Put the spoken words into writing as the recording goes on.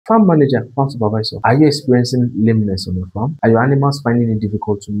Farm manager, farm supervisor, are you experiencing lameness on your farm? Are your animals finding it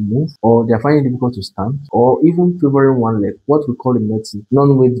difficult to move, or they're finding it difficult to stand, or even favoring one leg, what we call in medicine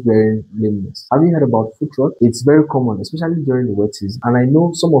non-weight bearing lameness? Have you heard about Footrot? It's very common, especially during the wet season. And I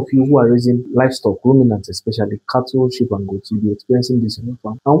know some of you who are raising livestock, ruminants especially, cattle, sheep, and goats, will be experiencing this on your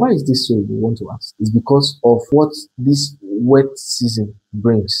farm. And why is this so, you want to ask? It's because of what this wet season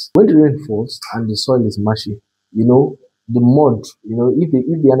brings. When the rain falls and the soil is marshy, the mud, if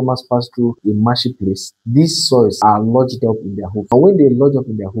the animals pass through a marshy place, these soils are lodged up in their hooves. And when they lodge up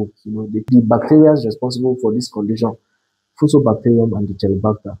in their hooves, the bacteria responsible for this condition, Fusobacterium and the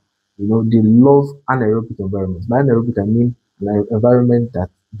Helicobacter, they love anaerobic environments. By anaerobic, I mean an environment that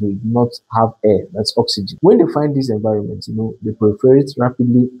do not have air, that's oxygen. When they find this environment, they proliferate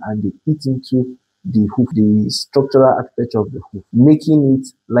rapidly and they eat into the hoof, the structural architecture of the hoof, making it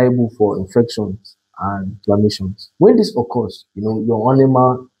liable for infections and inflammations. When this occurs, your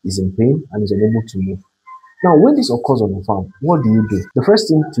animal is in pain and is unable to move. Now, when this occurs on the farm, what do? The first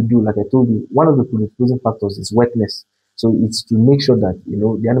thing to do, like I told you, one of the predisposing factors is wetness. So it's to make sure that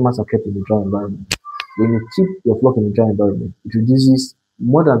the animals are kept in a dry environment. When you keep your flock in a dry environment, it reduces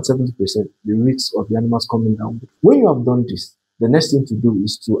more than 70% the risks of the animals coming down. When you have done this, the next thing to do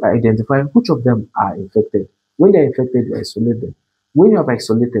is to identify which of them are infected. When they're infected, you isolate them. When you have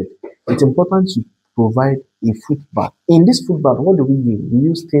isolated, it's important to provide a foot bath. In this foot bath, what do we use? We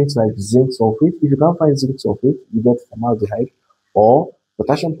use things like zinc sulfate. If you can't find zinc sulfate, you get formaldehyde or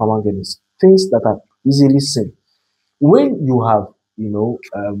potassium permanganate, things that are easily seen. When you have,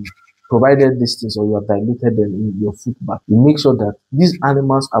 provided these things or you have diluted them in your foot bath, you make sure that these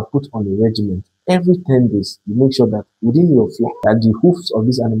animals are put on a regimen every 10 days. You make sure that within your flock, that the hoofs of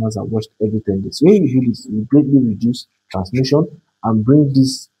these animals are washed every 10 days. When you do this, you greatly reduce transmission and bring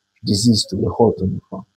this disease to a halt on the farm.